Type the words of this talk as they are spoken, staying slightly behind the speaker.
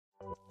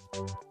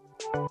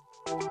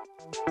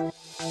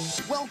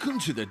Welcome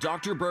to the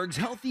Dr. Berg's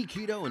Healthy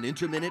Keto and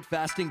Intermittent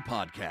Fasting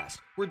Podcast,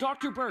 where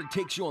Dr. Berg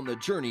takes you on the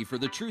journey for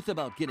the truth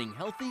about getting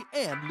healthy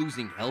and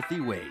losing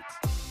healthy weight.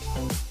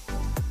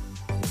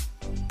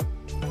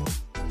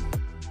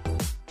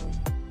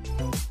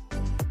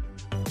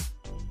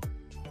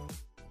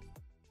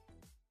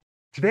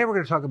 Today we're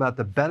going to talk about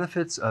the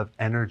benefits of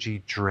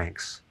energy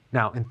drinks.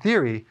 Now, in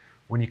theory,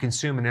 when you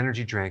consume an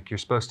energy drink, you're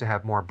supposed to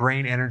have more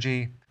brain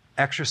energy,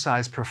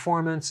 exercise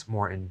performance,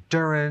 more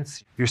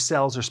endurance. Your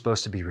cells are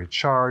supposed to be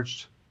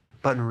recharged.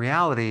 But in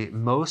reality,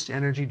 most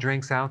energy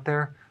drinks out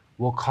there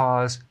will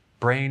cause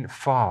brain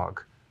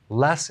fog,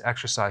 less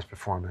exercise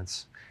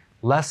performance,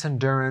 less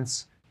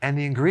endurance, and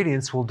the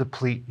ingredients will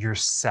deplete your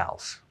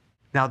cells.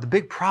 Now, the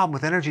big problem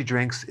with energy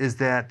drinks is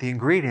that the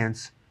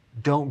ingredients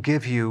don't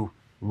give you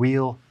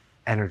real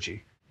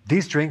energy.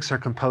 These drinks are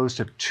composed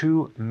of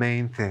two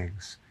main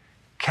things: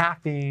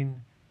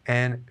 caffeine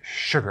and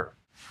sugar.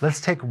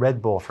 Let's take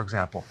Red Bull, for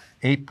example.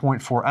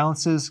 8.4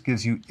 ounces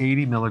gives you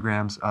 80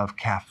 milligrams of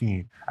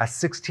caffeine. A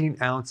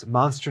 16-ounce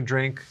Monster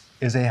drink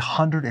is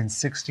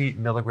 160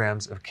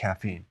 milligrams of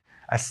caffeine.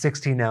 A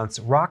 16-ounce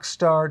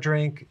Rockstar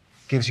drink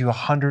gives you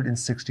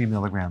 160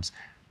 milligrams.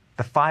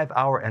 The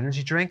 5-hour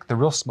energy drink, the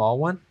real small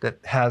one that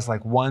has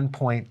like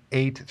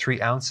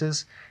 1.83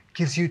 ounces,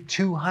 gives you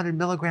 200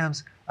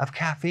 milligrams of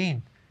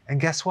caffeine. And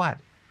guess what?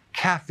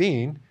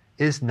 Caffeine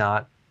is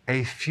not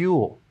a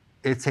fuel.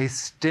 It's a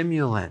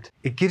stimulant.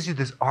 It gives you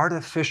this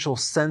artificial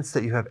sense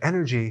that you have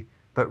energy,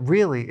 but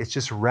really it's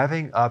just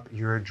revving up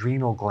your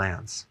adrenal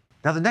glands.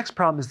 Now, the next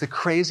problem is the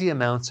crazy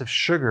amounts of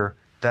sugar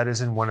that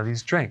is in one of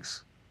these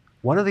drinks.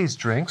 One of these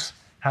drinks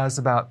has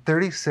about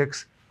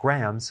 36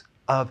 grams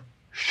of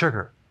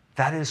sugar.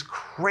 That is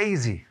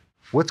crazy.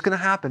 What's going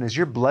to happen is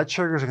your blood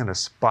sugars are going to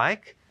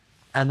spike,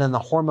 and then the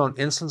hormone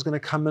insulin is going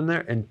to come in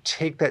there and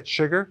take that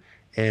sugar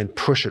and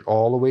push it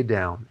all the way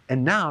down.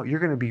 And now you're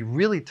going to be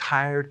really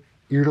tired,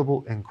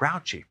 irritable, and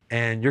grouchy.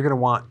 And you're going to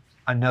want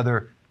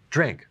another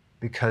drink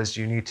because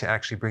you need to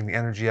actually bring the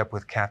energy up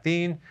with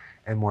caffeine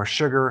and more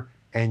sugar,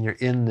 and you're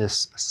in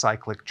this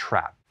cyclic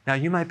trap. Now,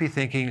 you might be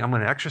thinking, I'm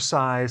going to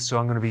exercise, so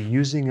I'm going to be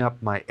using up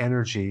my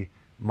energy,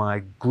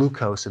 my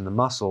glucose in the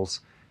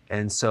muscles,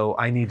 and so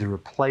I need to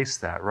replace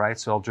that, right?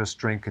 So I'll just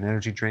drink an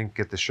energy drink,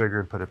 get the sugar,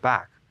 and put it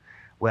back.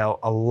 Well,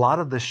 a lot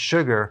of the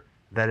sugar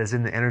that is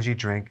in the energy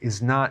drink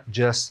is not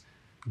just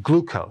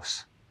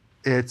glucose.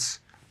 It's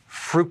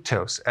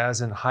fructose,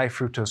 as in high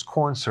fructose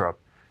corn syrup,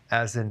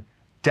 as in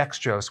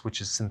dextrose, which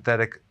is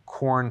synthetic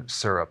corn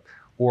syrup,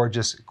 or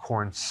just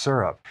corn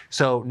syrup.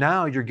 So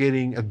now you're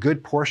getting a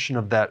good portion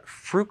of that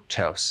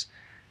fructose.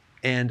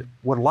 And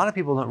what a lot of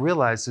people don't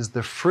realize is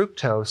the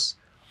fructose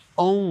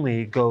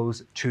only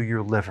goes to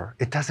your liver.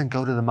 It doesn't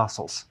go to the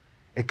muscles.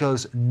 It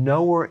goes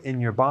nowhere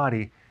in your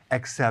body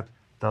except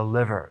the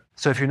liver.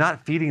 So if you're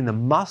not feeding the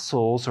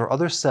muscles or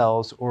other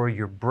cells or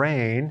your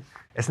brain,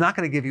 it's not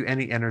going to give you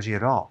any energy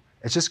at all.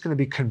 It's just going to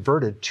be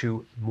converted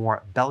to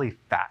more belly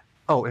fat.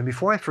 Oh, and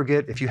before I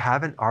forget, if you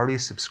haven't already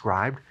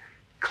subscribed,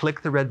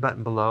 click the red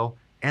button below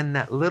and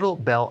that little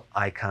bell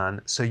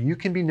icon so you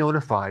can be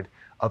notified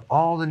of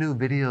all the new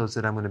videos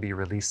that I'm going to be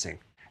releasing.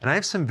 And I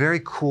have some very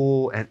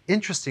cool and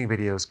interesting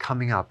videos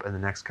coming up in the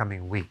next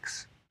coming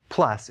weeks.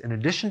 Plus, in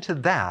addition to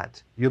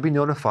that, you'll be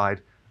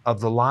notified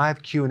of the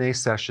live Q&A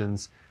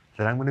sessions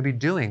that I'm going to be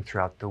doing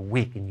throughout the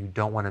week, and you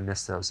don't want to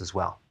miss those as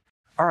well.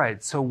 All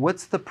right, so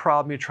what's the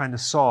problem you're trying to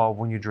solve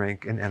when you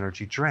drink an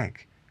energy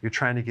drink? You're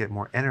trying to get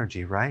more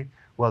energy, right?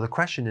 Well, the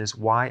question is,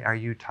 why are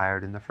you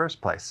tired in the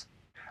first place?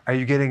 Are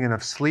you getting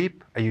enough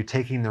sleep? Are you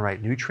taking the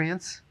right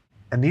nutrients?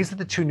 And these are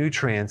the two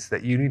nutrients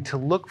that you need to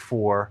look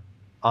for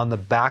on the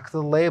back of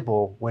the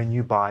label when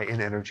you buy an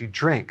energy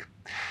drink.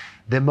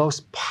 The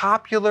most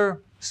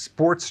popular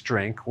sports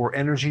drink or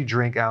energy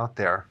drink out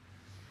there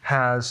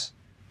has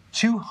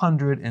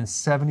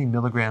 270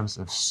 milligrams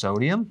of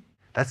sodium.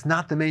 That's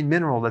not the main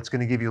mineral that's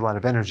going to give you a lot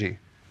of energy,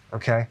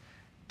 okay?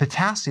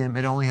 Potassium,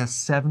 it only has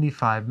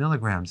 75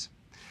 milligrams.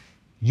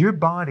 Your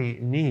body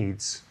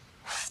needs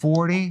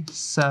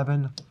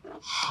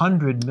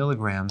 4,700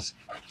 milligrams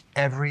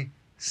every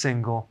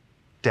single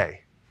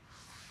day.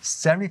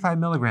 75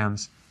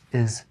 milligrams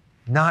is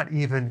not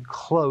even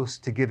close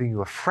to giving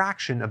you a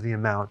fraction of the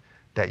amount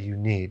that you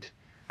need.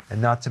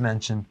 And not to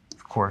mention,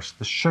 of course,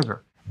 the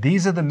sugar.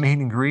 These are the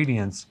main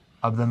ingredients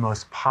of the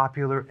most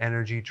popular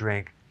energy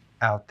drink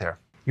out there.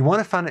 You want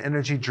to find an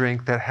energy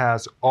drink that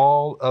has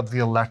all of the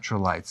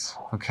electrolytes,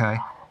 okay?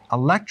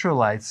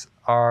 Electrolytes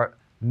are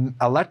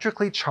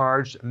electrically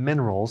charged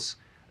minerals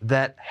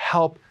that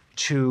help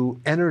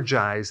to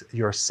energize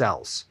your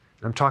cells.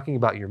 I'm talking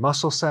about your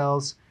muscle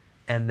cells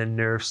and the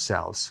nerve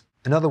cells.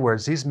 In other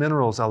words, these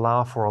minerals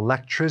allow for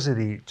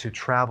electricity to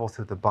travel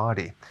through the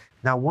body.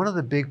 Now, one of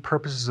the big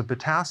purposes of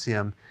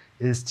potassium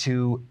is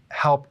to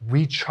help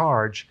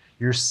recharge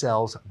your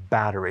cell's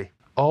battery.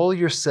 All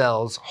your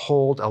cells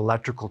hold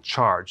electrical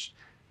charge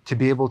to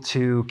be able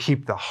to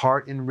keep the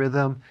heart in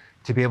rhythm,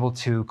 to be able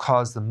to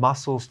cause the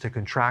muscles to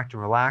contract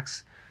and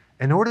relax,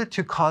 in order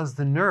to cause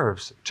the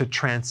nerves to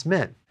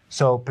transmit.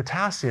 So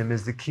potassium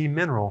is the key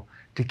mineral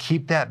to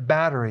keep that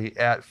battery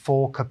at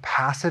full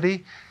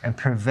capacity and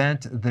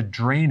prevent the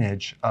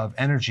drainage of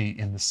energy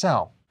in the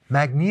cell.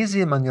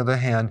 Magnesium, on the other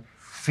hand,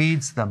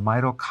 feeds the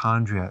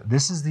mitochondria.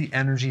 This is the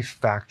energy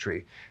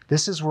factory.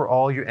 This is where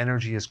all your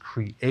energy is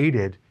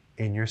created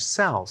in your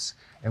cells.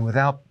 And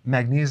without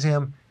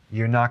magnesium,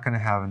 you're not going to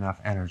have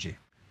enough energy.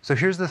 So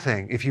here's the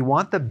thing. If you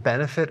want the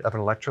benefit of an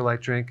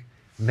electrolyte drink,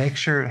 make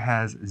sure it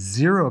has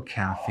 0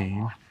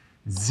 caffeine,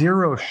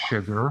 0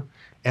 sugar,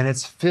 and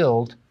it's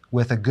filled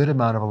with a good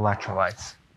amount of electrolytes.